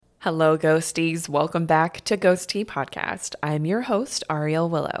Hello, ghosties. Welcome back to Ghost Tea Podcast. I'm your host, Ariel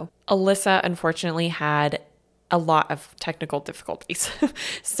Willow. Alyssa unfortunately had a lot of technical difficulties.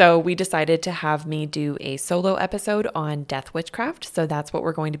 So we decided to have me do a solo episode on death witchcraft. So that's what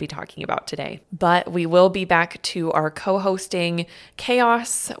we're going to be talking about today. But we will be back to our co-hosting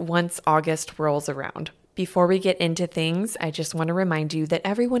chaos once August rolls around. Before we get into things, I just want to remind you that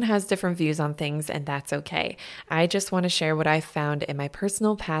everyone has different views on things, and that's okay. I just want to share what I found in my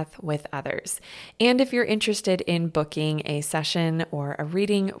personal path with others. And if you're interested in booking a session or a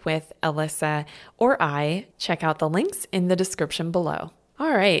reading with Alyssa or I, check out the links in the description below.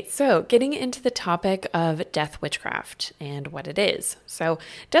 All right, so getting into the topic of death witchcraft and what it is. So,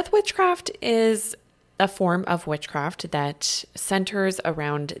 death witchcraft is a form of witchcraft that centers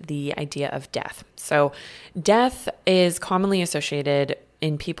around the idea of death. So, death is commonly associated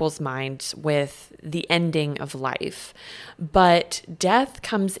in people's minds with the ending of life. But death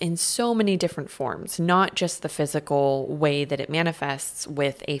comes in so many different forms, not just the physical way that it manifests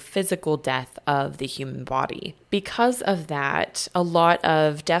with a physical death of the human body. Because of that, a lot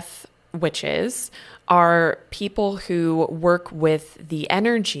of death witches are people who work with the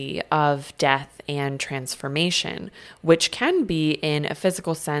energy of death and transformation, which can be in a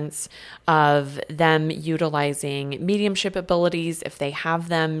physical sense of them utilizing mediumship abilities if they have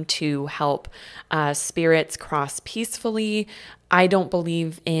them to help spirits cross peacefully. I don't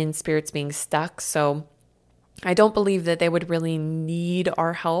believe in spirits being stuck, so I don't believe that they would really need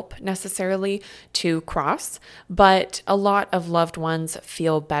our help necessarily to cross, but a lot of loved ones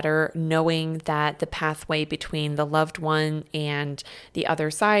feel better knowing that the pathway between the loved one and the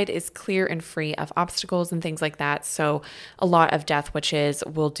other side is clear and free of obstacles and things like that. So a lot of death witches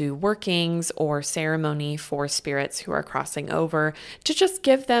will do workings or ceremony for spirits who are crossing over to just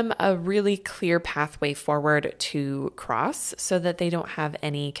give them a really clear pathway forward to cross so that they don't have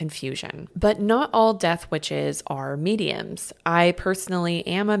any confusion. But not all death witches are mediums. I personally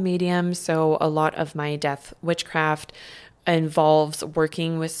am a medium, so a lot of my death witchcraft involves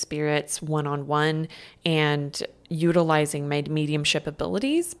working with spirits one-on-one and utilizing my mediumship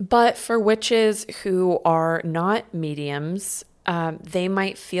abilities. But for witches who are not mediums, they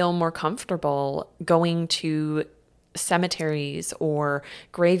might feel more comfortable going to cemeteries or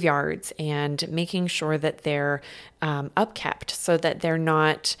graveyards and making sure that they're upkept so that they're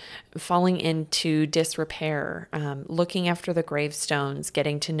not falling into disrepair, looking after the gravestones,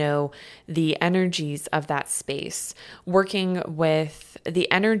 getting to know the energies of that space, working with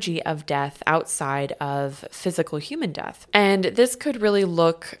the energy of death outside of physical human death. And this could really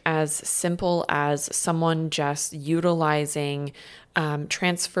look as simple as someone just utilizing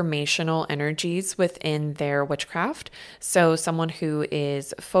transformational energies within their witchcraft. So someone who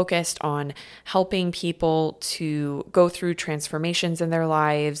is focused on helping people to go through transformations in their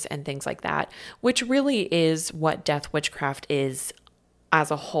lives and things like that, which really is what death witchcraft is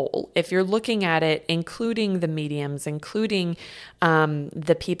as a whole. If you're looking at it, including the mediums, including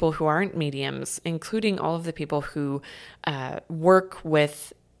the people who aren't mediums, including all of the people who work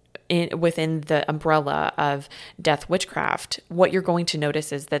within the umbrella of death witchcraft, what you're going to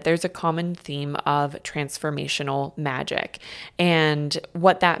notice is that there's a common theme of transformational magic. And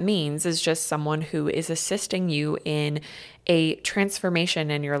what that means is just someone who is assisting you in a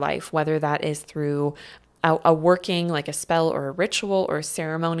transformation in your life, whether that is through a working like a spell or a ritual or a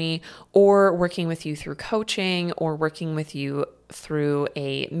ceremony, or working with you through coaching, or working with you through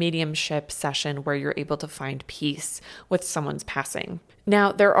a mediumship session where you're able to find peace with someone's passing.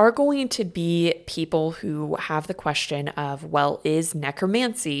 Now, there are going to be people who have the question of, well, is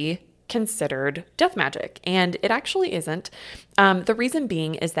necromancy considered death magic? And it actually isn't. The reason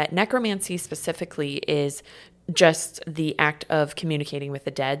being is that necromancy specifically is just the act of communicating with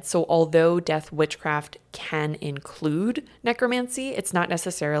the dead. So although death witchcraft can include necromancy, it's not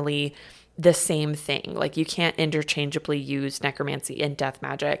necessarily the same thing. Like you can't interchangeably use necromancy and death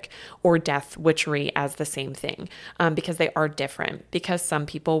magic or death witchery as the same thing because they are different. Because some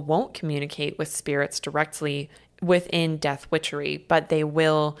people won't communicate with spirits directly within death witchery, but they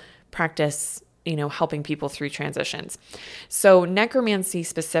will practice, helping people through transitions. So necromancy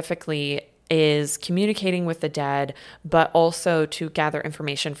specifically is communicating with the dead, but also to gather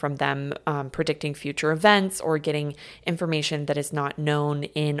information from them, predicting future events or getting information that is not known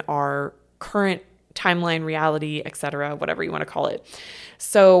in our current timeline, reality, etc., whatever you want to call it.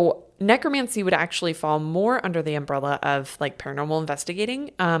 So necromancy would actually fall more under the umbrella of like paranormal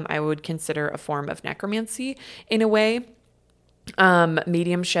investigating. I would consider a form of necromancy in a way.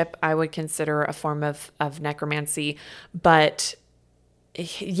 Mediumship, I would consider a form of necromancy, but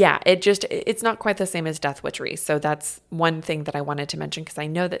yeah, it's not quite the same as death witchery. So that's one thing that I wanted to mention because I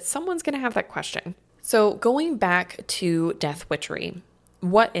know that someone's going to have that question. So going back to death witchery,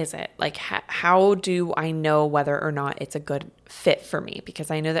 what is it? Like, how do I know whether or not it's a good fit for me?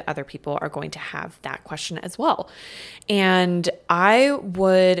 Because I know that other people are going to have that question as well. And I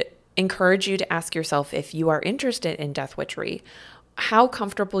would encourage you to ask yourself, if you are interested in death witchery, how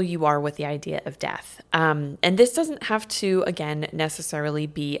comfortable you are with the idea of death. And this doesn't have to, again, necessarily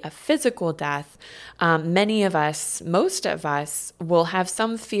be a physical death. Many of us, most of us, will have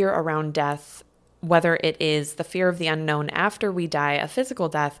some fear around death, whether it is the fear of the unknown after we die, a physical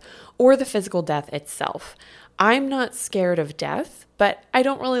death, or the physical death itself. I'm not scared of death, but I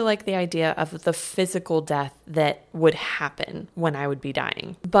don't really like the idea of the physical death that would happen when I would be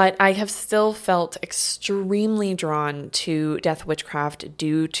dying. But I have still felt extremely drawn to death witchcraft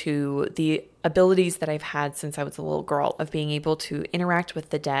due to the abilities that I've had since I was a little girl of being able to interact with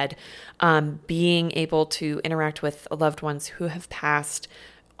the dead, being able to interact with loved ones who have passed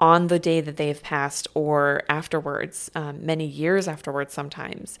on the day that they've passed or afterwards, many years afterwards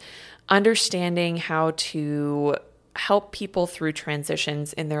sometimes, understanding how to help people through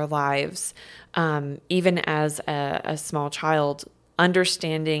transitions in their lives, even as a small child,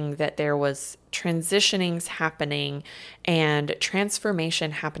 understanding that there was transitionings happening and transformation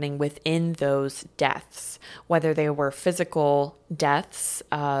happening within those deaths, whether they were physical deaths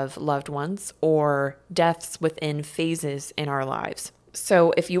of loved ones or deaths within phases in our lives.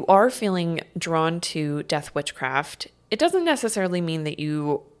 So if you are feeling drawn to death witchcraft, it doesn't necessarily mean that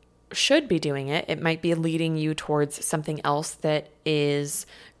you should be doing it. It might be leading you towards something else that is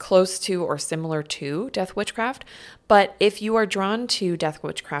close to or similar to death witchcraft. But if you are drawn to death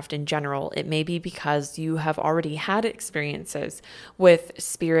witchcraft in general, it may be because you have already had experiences with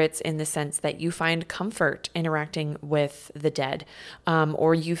spirits in the sense that you find comfort interacting with the dead,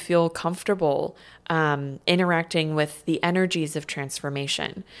 or you feel comfortable interacting with the energies of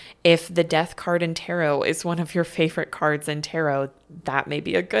transformation. If the death card in tarot is one of your favorite cards in tarot, that may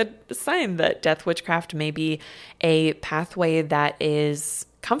be a good sign that death witchcraft may be a pathway that is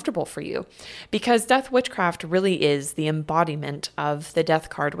comfortable for you, because death witchcraft really is the embodiment of the death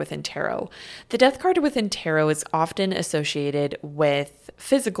card within tarot. The death card within tarot is often associated with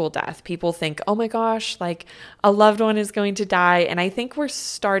physical death. People think, oh my gosh, like a loved one is going to die. And I think we're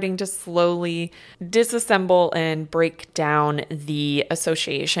starting to slowly disassemble and break down the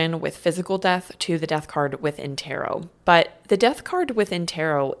association with physical death to the death card within tarot. But the death card within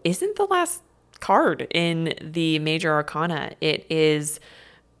tarot isn't the last card in the major arcana. It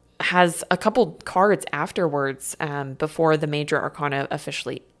has a couple cards afterwards, before the major arcana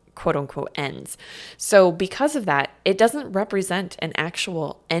officially quote unquote ends. So because of that, it doesn't represent an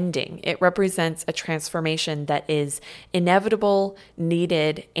actual ending. It represents a transformation that is inevitable,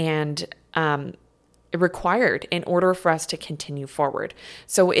 needed, and required in order for us to continue forward.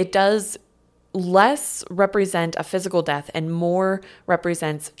 So it does less represent a physical death and more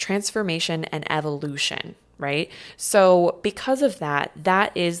represents transformation and evolution. Right? So because of that,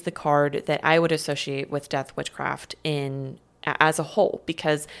 that is the card that I would associate with death witchcraft as a whole,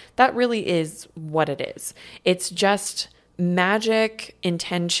 because that really is what it is. It's just magic,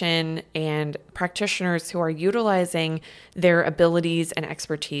 intention, and practitioners who are utilizing their abilities and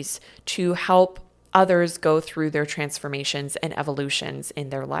expertise to help others go through their transformations and evolutions in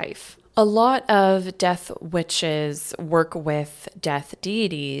their life. A lot of death witches work with death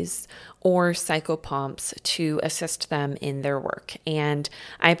deities or psychopomps to assist them in their work. And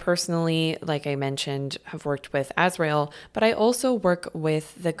I personally, like I mentioned, have worked with Azrael, but I also work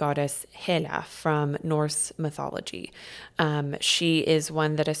with the goddess Hela from Norse mythology. She is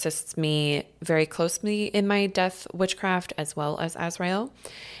one that assists me very closely in my death witchcraft as well as Azrael,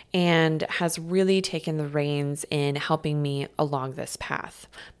 and has really taken the reins in helping me along this path.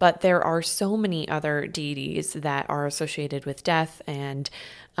 But there are so many other deities that are associated with death and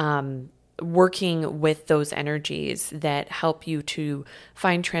working with those energies that help you to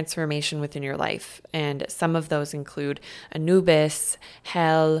find transformation within your life. And some of those include Anubis,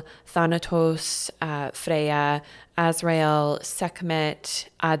 Hel, Thanatos, Freya, Azrael, Sekhmet,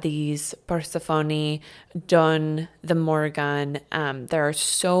 Hades, Persephone, Dun, the Morrigan. There are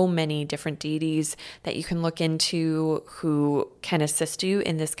so many different deities that you can look into who can assist you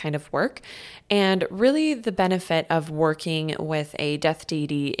in this kind of work. And really the benefit of working with a death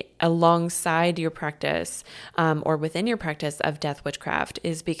deity alongside your practice, or within your practice of death witchcraft,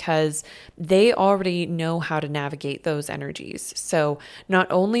 is because they already know how to navigate those energies. So not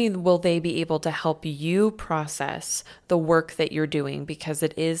only will they be able to help you process the work that you're doing, because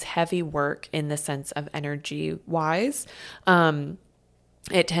it is heavy work in the sense of energy wise,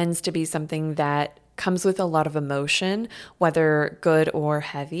 It tends to be something that comes with a lot of emotion, whether good or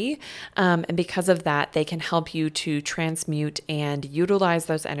heavy. And because of that, they can help you to transmute and utilize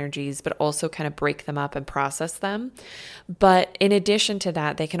those energies, but also kind of break them up and process them. But in addition to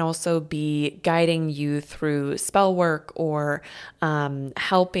that, they can also be guiding you through spell work or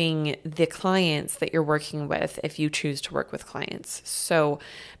helping the clients that you're working with if you choose to work with clients. So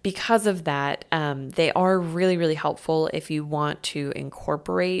because of that, they are really, really helpful if you want to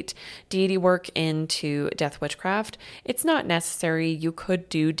incorporate deity work into death witchcraft. It's not necessary. You could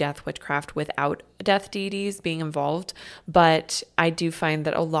do death witchcraft without death deities being involved, but I do find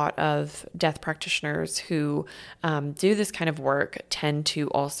that a lot of death practitioners who do this kind of work tend to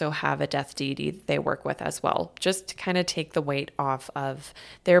also have a death deity that they work with as well, just to kind of take the weight off of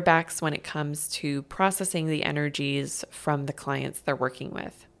their backs when it comes to processing the energies from the clients they're working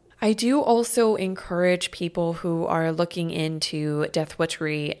with. I do also encourage people who are looking into death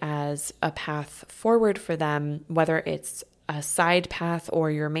witchery as a path forward for them, whether it's a side path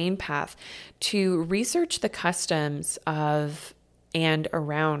or your main path, to research the customs of and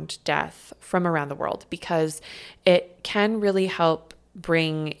around death from around the world, because it can really help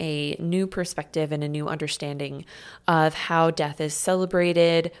bring a new perspective and a new understanding of how death is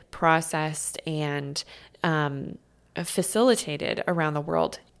celebrated, processed, and facilitated around the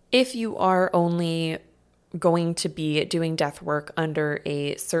world. If you are only going to be doing death work under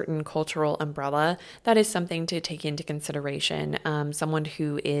a certain cultural umbrella, that is something to take into consideration. Someone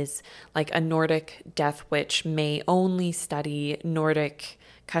who is like a Nordic death witch may only study Nordic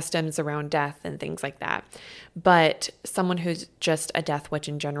customs around death and things like that. But someone who's just a death witch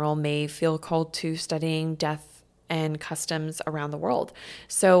in general may feel called to studying death and customs around the world.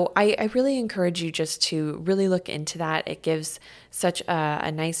 So I really encourage you just to really look into that. It gives such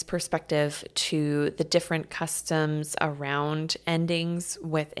a nice perspective to the different customs around endings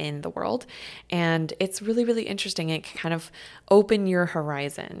within the world. And it's really, really interesting. It can kind of open your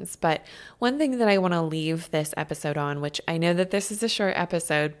horizons. But one thing that I want to leave this episode on, which I know that this is a short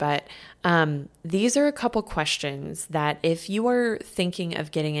episode, but these are a couple questions that if you are thinking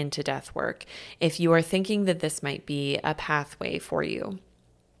of getting into death work, if you are thinking that this might be a pathway for you,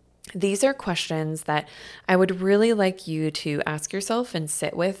 these are questions that I would really like you to ask yourself and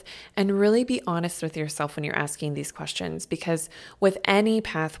sit with and really be honest with yourself when you're asking these questions. Because with any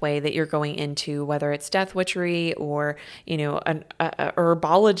pathway that you're going into, whether it's death witchery or, a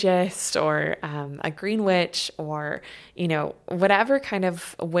herbologist or a green witch or, whatever kind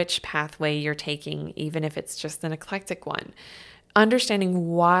of witch pathway you're taking, even if it's just an eclectic one, understanding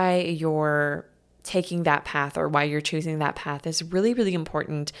why you're taking that path or why you're choosing that path is really, really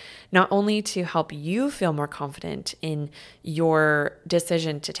important, not only to help you feel more confident in your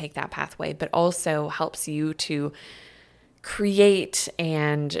decision to take that pathway, but also helps you to create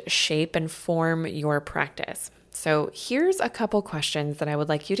and shape and form your practice. So here's a couple questions that I would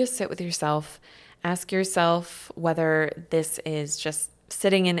like you to sit with yourself, ask yourself whether this is just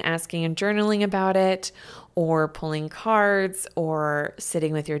sitting and asking and journaling about it, or pulling cards, or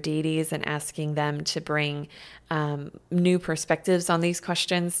sitting with your deities and asking them to bring new perspectives on these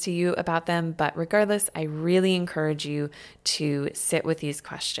questions to you about them. But regardless, I really encourage you to sit with these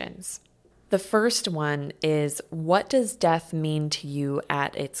questions. The first one is, what does death mean to you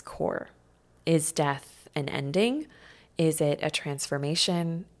at its core? Is death an ending? Is it a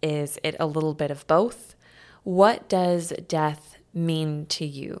transformation? Is it a little bit of both? What does death mean to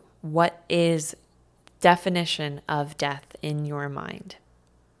you? What is definition of death in your mind?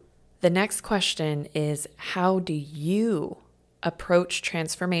 The next question is, how do you approach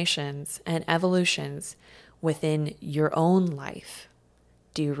transformations and evolutions within your own life?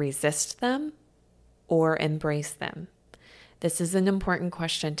 Do you resist them or embrace them? This is an important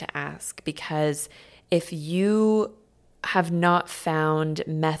question to ask, because if you have not found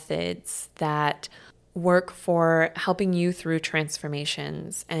methods that work for helping you through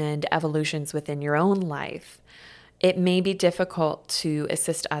transformations and evolutions within your own life, it may be difficult to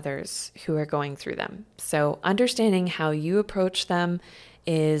assist others who are going through them. So understanding how you approach them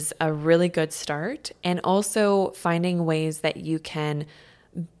is a really good start, and also finding ways that you can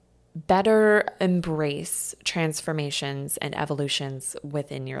better embrace transformations and evolutions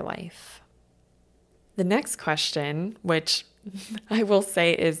within your life. The next question, which I will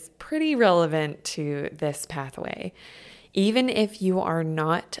say is pretty relevant to this pathway, even if you are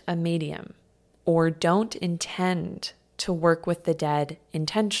not a medium or don't intend to work with the dead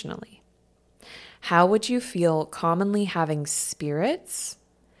intentionally, how would you feel commonly having spirits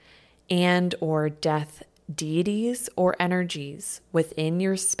and or death deities or energies within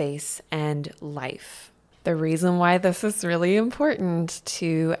your space and life? The reason why this is really important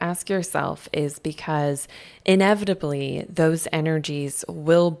to ask yourself is because inevitably those energies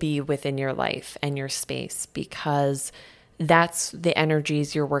will be within your life and your space, because that's the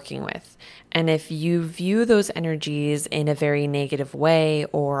energies you're working with. And if you view those energies in a very negative way,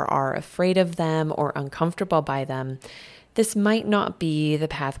 or are afraid of them or uncomfortable by them, this might not be the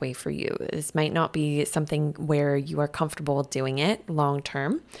pathway for you. This might not be something where you are comfortable doing it long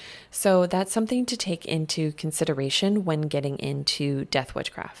term. So that's something to take into consideration when getting into death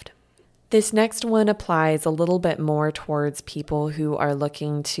witchcraft. This next one applies a little bit more towards people who are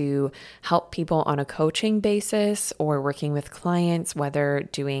looking to help people on a coaching basis or working with clients, whether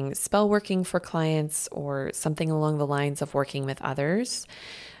doing spell working for clients or something along the lines of working with others.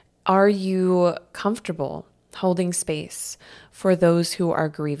 Are you comfortable holding space for those who are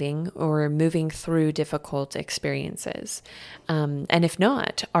grieving or moving through difficult experiences? And if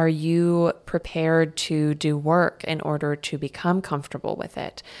not, are you prepared to do work in order to become comfortable with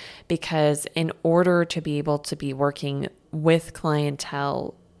it? Because in order to be able to be working with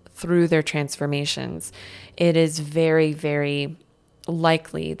clientele through their transformations, it is very, very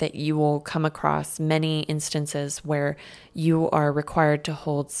likely that you will come across many instances where you are required to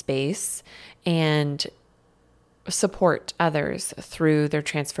hold space and support others through their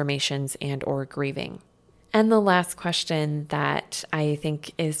transformations and or grieving. And the last question that I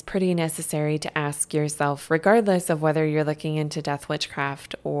think is pretty necessary to ask yourself, regardless of whether you're looking into death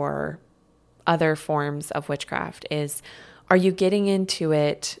witchcraft or other forms of witchcraft, is, are you getting into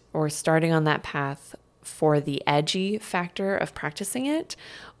it or starting on that path for the edgy factor of practicing it,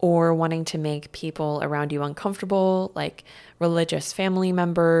 or wanting to make people around you uncomfortable, like religious family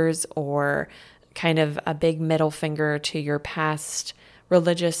members, or kind of a big middle finger to your past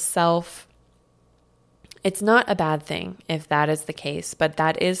religious self? It's not a bad thing if that is the case, but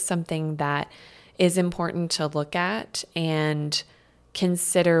that is something that is important to look at and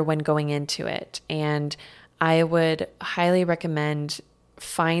consider when going into it. And I would highly recommend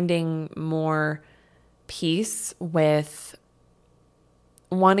finding more peace with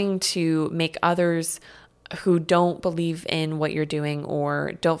wanting to make others who don't believe in what you're doing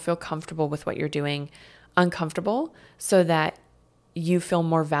or don't feel comfortable with what you're doing uncomfortable, so that you feel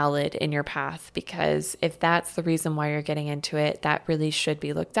more valid in your path. Because if that's the reason why you're getting into it, that really should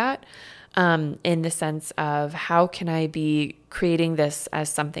be looked at in the sense of, how can I be creating this as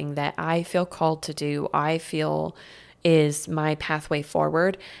something that I feel called to do, I feel is my pathway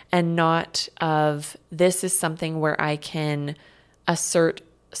forward, and not of, this is something where I can assert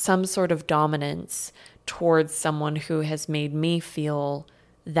some sort of dominance towards someone who has made me feel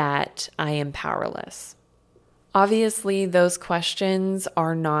that I am powerless. Obviously, those questions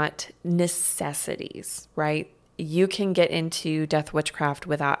are not necessities, right? You can get into death witchcraft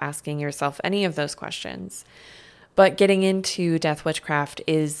without asking yourself any of those questions. But getting into death witchcraft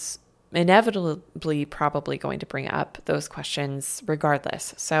is inevitably probably going to bring up those questions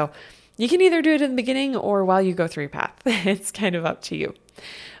regardless. So you can either do it in the beginning or while you go through your path. It's kind of up to you.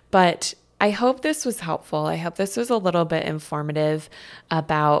 But I hope this was helpful. I hope this was a little bit informative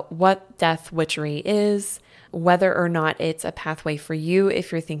about what death witchery is, whether or not it's a pathway for you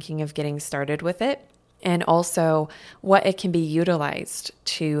if you're thinking of getting started with it, and also what it can be utilized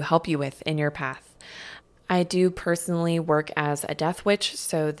to help you with in your path. I do personally work as a death witch,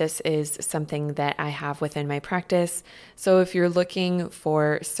 so this is something that I have within my practice. So if you're looking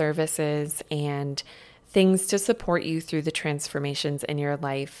for services and things to support you through the transformations in your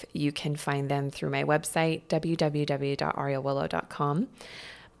life, you can find them through my website, www.arielwillow.com.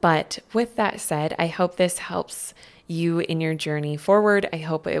 But with that said, I hope this helps you in your journey forward. I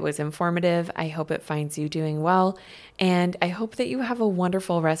hope it was informative. I hope it finds you doing well. And I hope that you have a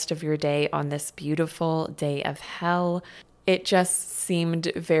wonderful rest of your day on this beautiful day of hell. It just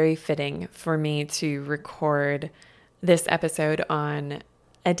seemed very fitting for me to record this episode on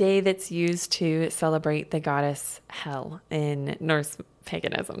a day that's used to celebrate the goddess Hel in Norse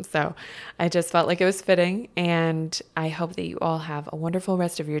paganism. So I just felt like it was fitting, and I hope that you all have a wonderful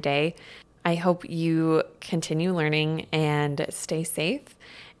rest of your day. I hope you continue learning and stay safe,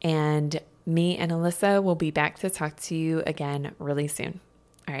 and me and Alyssa will be back to talk to you again really soon.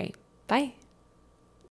 All right, bye.